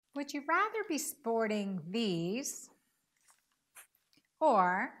Would you rather be sporting these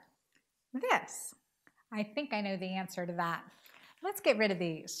or this? I think I know the answer to that. Let's get rid of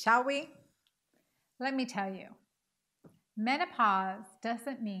these, shall we? Let me tell you, menopause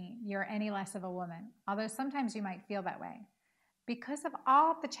doesn't mean you're any less of a woman, although sometimes you might feel that way, because of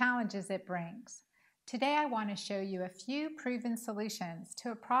all the challenges it brings. Today I want to show you a few proven solutions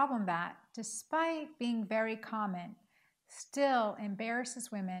to a problem that, despite being very common, still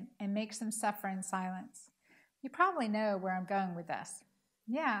embarrasses women and makes them suffer in silence. You probably know where I'm going with this.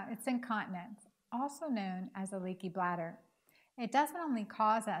 Yeah, it's incontinence, also known as a leaky bladder. It doesn't only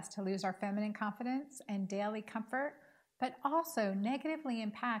cause us to lose our feminine confidence and daily comfort, but also negatively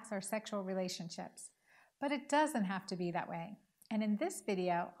impacts our sexual relationships. But it doesn't have to be that way. And in this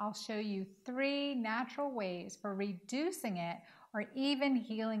video, I'll show you 3 natural ways for reducing it or even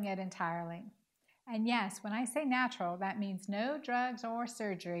healing it entirely. And yes, when I say natural, that means no drugs or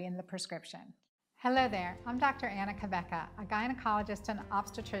surgery in the prescription. Hello there, I'm Dr. Anna Cabeca, a gynecologist and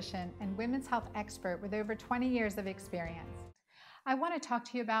obstetrician and women's health expert with over 20 years of experience. I want to talk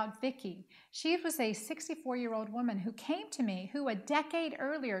to you about Vicky. She was a 64-year-old woman who came to me who a decade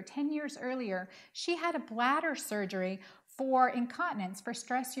earlier, 10 years earlier, she had a bladder surgery for incontinence, for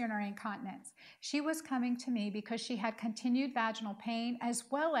stress urinary incontinence. She was coming to me because she had continued vaginal pain as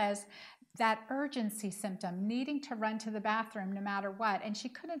well as that urgency symptom, needing to run to the bathroom no matter what, and she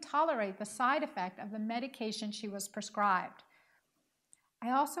couldn't tolerate the side effect of the medication she was prescribed.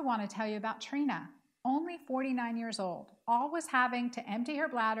 I also want to tell you about Trina, only 49 years old, always having to empty her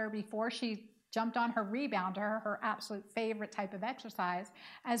bladder before she jumped on her rebounder, her absolute favorite type of exercise,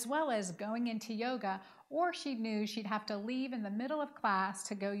 as well as going into yoga, or she knew she'd have to leave in the middle of class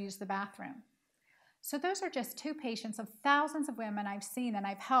to go use the bathroom. So those are just 2 patients of thousands of women I've seen and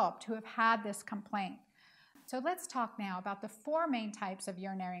I've helped who have had this complaint. So let's talk now about the 4 main types of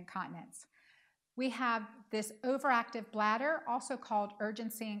urinary incontinence. We have this overactive bladder, also called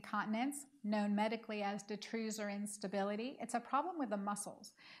urgency incontinence, known medically as detruse or instability. It's a problem with the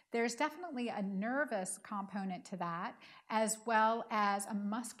muscles. There's definitely a nervous component to that, as well as a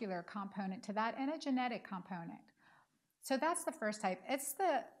muscular component to that, and a genetic component. So that's the first type. It's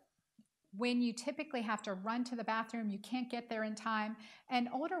when you typically have to run to the bathroom, you can't get there in time, and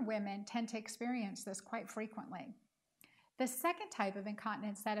older women tend to experience this quite frequently. The second type of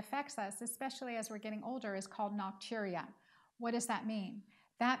incontinence that affects us, especially as we're getting older, is called nocturia. What does that mean?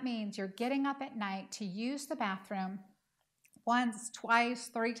 That means you're getting up at night to use the bathroom once, twice,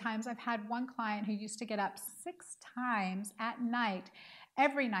 3 times. I've had one client who used to get up 6 times at night,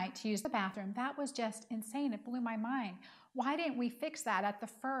 every night, to use the bathroom. That was just insane. It blew my mind. Why didn't we fix that at the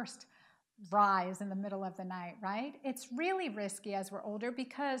first rise in the middle of the night, right? It's really risky as we're older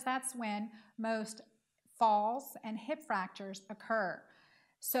because that's when most falls and hip fractures occur.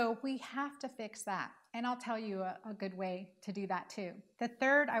 So we have to fix that. And I'll tell you a good way to do that too. The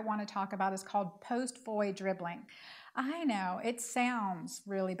third I want to talk about is called post-void dribbling. I know it sounds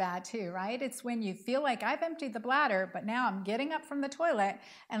really bad too, right? It's when you feel like I've emptied the bladder, but now I'm getting up from the toilet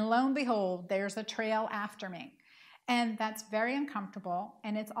and lo and behold, there's a trail after me. And that's very uncomfortable,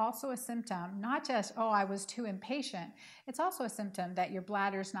 and it's also a symptom, not just, oh, I was too impatient. It's also a symptom that your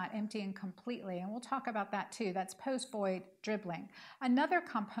bladder's not emptying completely, and we'll talk about that too. That's post-void dribbling. Another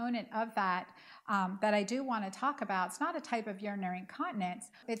component of that that I do want to talk about, it's not a type of urinary incontinence,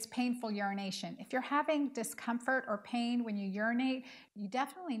 it's painful urination. If you're having discomfort or pain when you urinate, you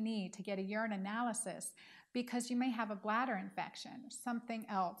definitely need to get a urine analysis, because you may have a bladder infection, something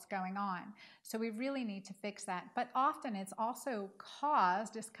else going on. So we really need to fix that. But often it's also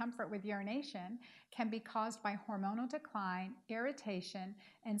caused, discomfort with urination can be caused by hormonal decline, irritation,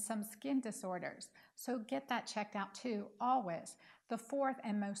 and some skin disorders. So get that checked out too, always. The 4th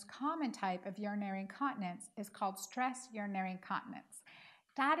and most common type of urinary incontinence is called stress urinary incontinence.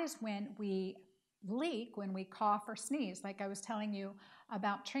 That is when we leak, when we cough or sneeze, like I was telling you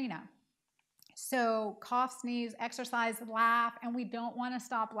about Trina. So cough, sneeze, exercise, laugh, and we don't want to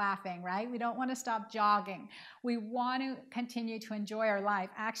stop laughing, right? We don't want to stop jogging. We want to continue to enjoy our life.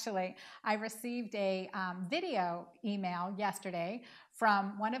 Actually, I received a video email yesterday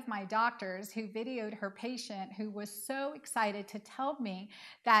from one of my doctors who videoed her patient who was so excited to tell me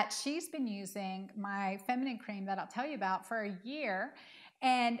that she's been using my feminine cream that I'll tell you about for a year.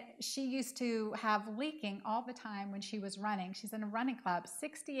 And she used to have leaking all the time when she was running. She's in a running club,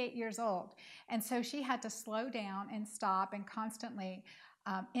 68 years old. And so she had to slow down and stop and constantly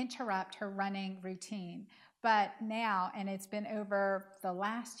interrupt her running routine. But now, and it's been over the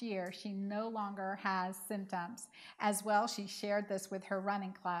last year, she no longer has symptoms. As well, she shared this with her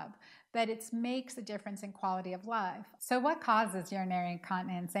running club. but it makes a difference in quality of life. So what causes urinary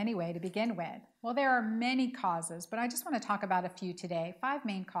incontinence anyway to begin with? Well, there are many causes, but I just want to talk about a few today, 5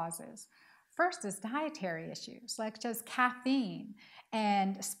 main causes. First is dietary issues, like just caffeine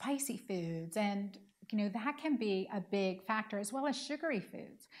and spicy foods, and that can be a big factor, as well as sugary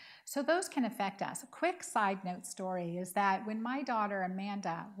foods. So those can affect us. A quick side note story is that when my daughter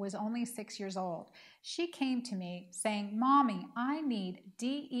Amanda was only 6 years old, she came to me saying, "Mommy, I need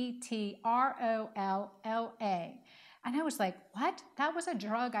DETROLLA." And I was like, "What?" That was a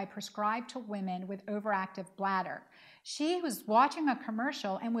drug I prescribed to women with overactive bladder. She was watching a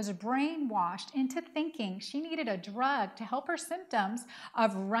commercial and was brainwashed into thinking she needed a drug to help her symptoms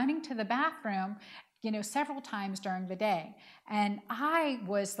of running to the bathroom, several times during the day. And I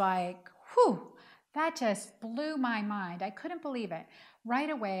was like, whew, that just blew my mind. I couldn't believe it.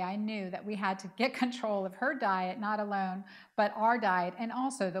 Right away, I knew that we had to get control of her diet, not alone, but our diet, and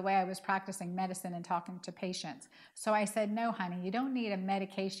also the way I was practicing medicine and talking to patients. So I said, "No, honey, you don't need a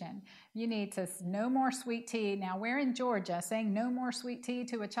medication. You need to no more sweet tea." Now, we're in Georgia. Saying no more sweet tea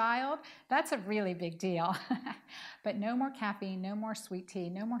to a child, that's a really big deal. But no more caffeine, no more sweet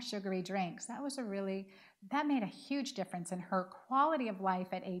tea, no more sugary drinks. That made a huge difference in her quality of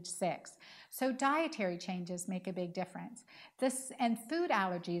life at age 6. So dietary changes make a big difference. And food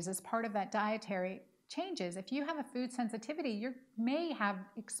allergies is part of that dietary changes. If you have a food sensitivity, you may have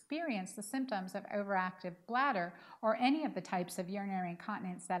experienced the symptoms of overactive bladder or any of the types of urinary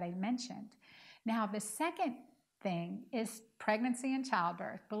incontinence that I mentioned. Now, the second thing is pregnancy and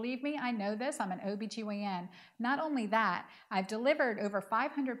childbirth. Believe me, I know this. I'm an OBGYN. Not only that, I've delivered over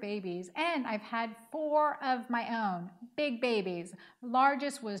 500 babies, and I've had 4 of my own, big babies.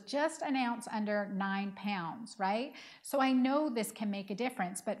 Largest was just an ounce under 9 pounds, right? So I know this can make a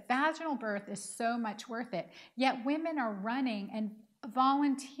difference, but vaginal birth is so much worth it. Yet women are running and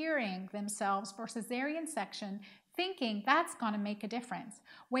volunteering themselves for cesarean section, thinking that's going to make a difference,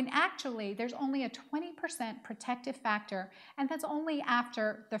 when actually there's only a 20% protective factor, and that's only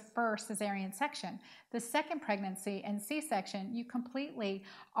after the first cesarean section. The second pregnancy and C-section, you completely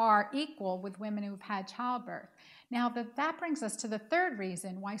are equal with women who've had childbirth. Now, that brings us to the third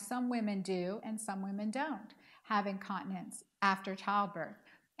reason why some women do and some women don't have incontinence after childbirth.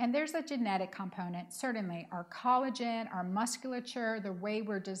 And there's a genetic component, certainly. Our collagen, our musculature, the way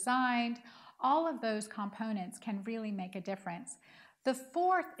we're designed, all of those components can really make a difference. The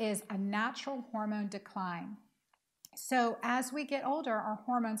fourth is a natural hormone decline. So as we get older, our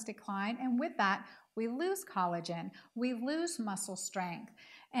hormones decline, and with that, we lose collagen, we lose muscle strength,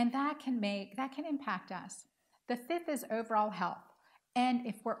 and that can impact us. The fifth is overall health. And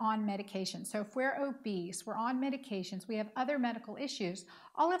if we're on medication, so if we're obese, we're on medications, we have other medical issues,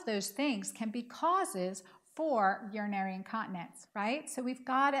 all of those things can be causes for urinary incontinence, right? So we've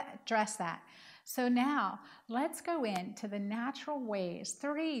got to address that. So now let's go into the natural ways,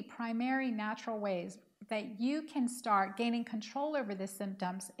 3 primary natural ways that you can start gaining control over the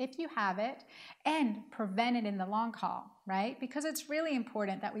symptoms if you have it, and prevent it in the long haul, right? Because it's really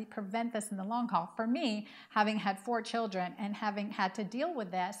important that we prevent this in the long haul. For me, having had 4 children and having had to deal with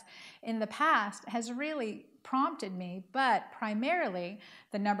this in the past has really prompted me, but primarily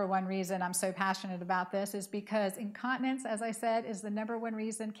the number one reason I'm so passionate about this is because incontinence, as I said, is the number one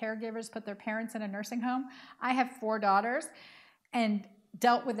reason caregivers put their parents in a nursing home. I have 4 daughters and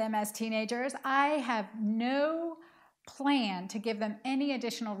dealt with them as teenagers. I have no plan to give them any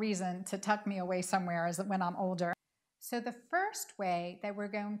additional reason to tuck me away somewhere when I'm older. So the first way that we're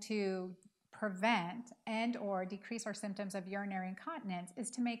going to prevent and or decrease our symptoms of urinary incontinence is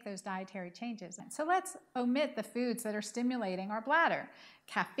to make those dietary changes. So let's omit the foods that are stimulating our bladder.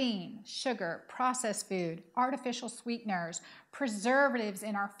 Caffeine, sugar, processed food, artificial sweeteners, preservatives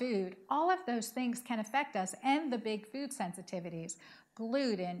in our food. All of those things can affect us, and the big food sensitivities.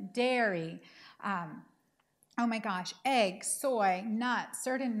 Gluten, dairy, oh my gosh, eggs, soy, nuts,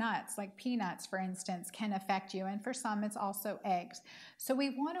 certain nuts like peanuts, for instance, can affect you. And for some, it's also eggs. So we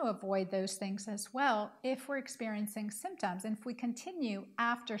want to avoid those things as well if we're experiencing symptoms. And if we continue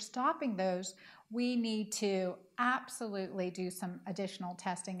after stopping those, we need to absolutely do some additional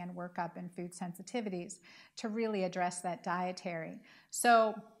testing and workup in food sensitivities to really address that dietary.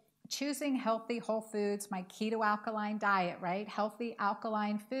 So choosing healthy whole foods, my keto alkaline diet, right? Healthy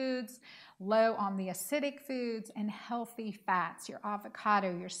alkaline foods, low on the acidic foods, and healthy fats, your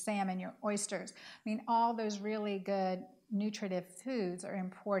avocado, your salmon, your oysters. I mean, all those really good nutritive foods are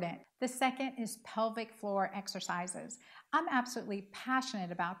important. The second is pelvic floor exercises. I'm absolutely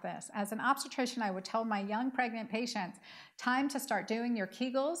passionate about this. As an obstetrician, I would tell my young pregnant patients, time to start doing your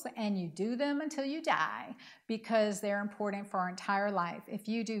Kegels, and you do them until you die because they're important for our entire life. If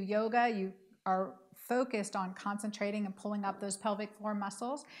you do yoga, you are focused on concentrating and pulling up those pelvic floor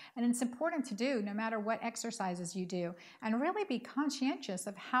muscles, and it's important to do no matter what exercises you do, and really be conscientious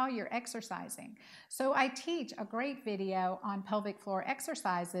of how you're exercising. So I teach a great video on pelvic floor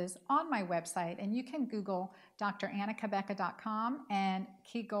exercises on my website, and you can Google drcabeca.com and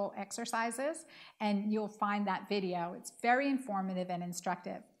Kegel exercises, and you'll find that video. It's very informative and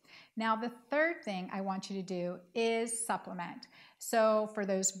instructive. Now, the third thing I want you to do is supplement. So for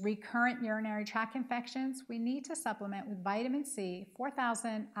those recurrent urinary tract infections, we need to supplement with vitamin C,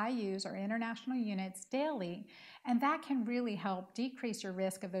 4,000 IUs or international units daily, and that can really help decrease your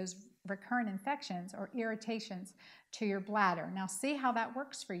risk of those recurrent infections or irritations to your bladder. Now, see how that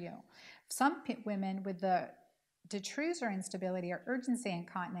works for you. Some women with the detrusor instability or urgency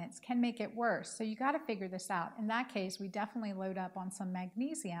incontinence can make it worse. So you got to figure this out. In that case, we definitely load up on some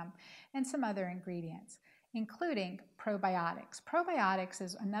magnesium and some other ingredients, including probiotics. Probiotics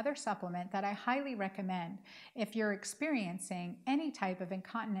is another supplement that I highly recommend if you're experiencing any type of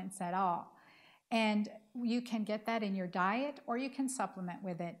incontinence at all. And you can get that in your diet or you can supplement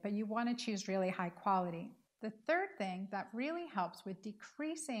with it, but you want to choose really high quality. The third thing that really helps with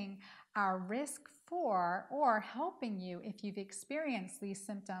decreasing our risk for or helping you if you've experienced these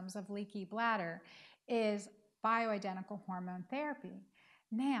symptoms of leaky bladder is bioidentical hormone therapy.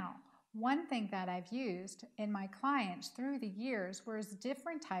 Now, one thing that I've used in my clients through the years was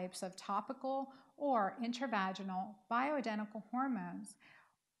different types of topical or intravaginal bioidentical hormones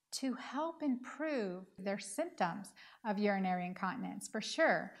to help improve their symptoms of urinary incontinence, for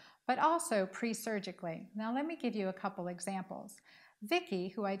sure, but also pre-surgically. Now, let me give you a couple examples. Vicky,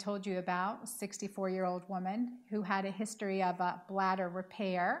 who I told you about, a 64-year-old woman who had a history of a bladder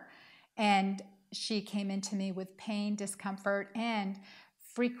repair, and she came into me with pain, discomfort, and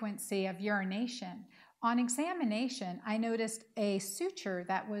frequency of urination. On examination, I noticed a suture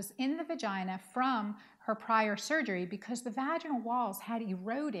that was in the vagina from her prior surgery because the vaginal walls had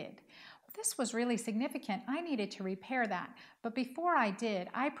eroded. This was really significant. I needed to repair that. But before I did,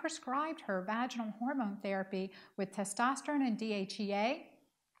 I prescribed her vaginal hormone therapy with testosterone and DHEA,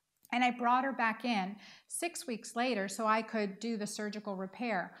 and I brought her back in 6 weeks later so I could do the surgical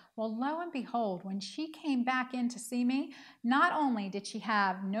repair. Well, lo and behold, when she came back in to see me, not only did she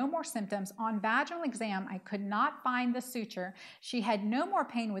have no more symptoms, on vaginal exam, I could not find the suture. She had no more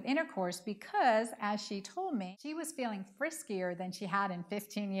pain with intercourse because, as she told me, she was feeling friskier than she had in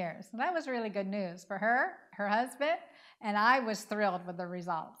 15 years. So that was really good news for her, her husband, and I was thrilled with the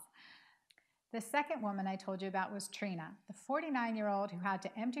results. The second woman I told you about was Trina, the 49-year-old who had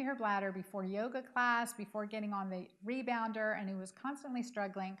to empty her bladder before yoga class, before getting on the rebounder, and who was constantly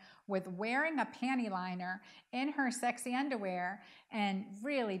struggling with wearing a panty liner in her sexy underwear and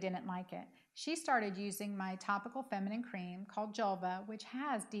really didn't like it. She started using my topical feminine cream called Julva, which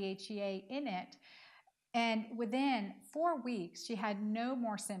has DHEA in it. And within 4 weeks, she had no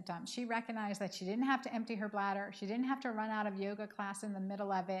more symptoms. She recognized that she didn't have to empty her bladder. She didn't have to run out of yoga class in the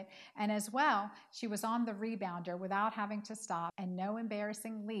middle of it. And as well, she was on the rebounder without having to stop and no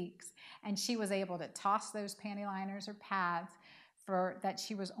embarrassing leaks. And she was able to toss those panty liners or pads that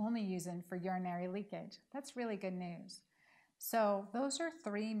she was only using for urinary leakage. That's really good news. So those are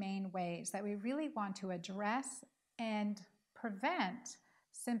 3 main ways that we really want to address and prevent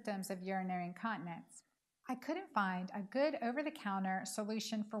symptoms of urinary incontinence. I couldn't find a good over-the-counter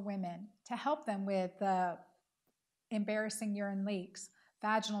solution for women to help them with the embarrassing urine leaks,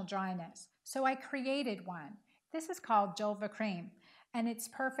 vaginal dryness. So I created one. This is called Julva Cream, and it's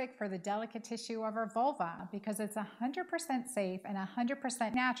perfect for the delicate tissue of our vulva because it's 100% safe and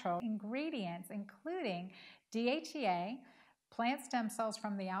 100% natural ingredients, including DHEA, plant stem cells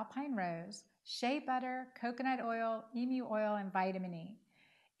from the alpine rose, shea butter, coconut oil, emu oil, and vitamin E.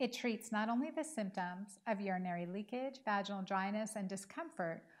 It treats not only the symptoms of urinary leakage, vaginal dryness, and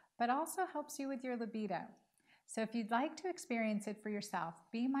discomfort, but also helps you with your libido. So if you'd like to experience it for yourself,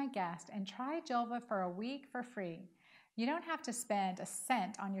 be my guest and try Julva for a week for free. You don't have to spend a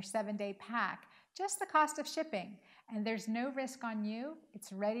cent on your 7-day pack, just the cost of shipping. And there's no risk on you.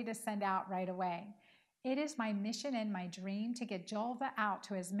 It's ready to send out right away. It is my mission and my dream to get Julva out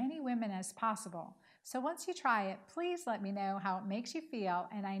to as many women as possible. So once you try it, please let me know how it makes you feel,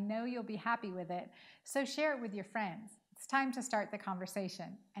 and I know you'll be happy with it. So share it with your friends. It's time to start the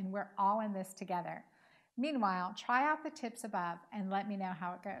conversation, and we're all in this together. Meanwhile, try out the tips above and let me know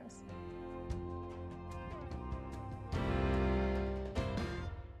how it goes.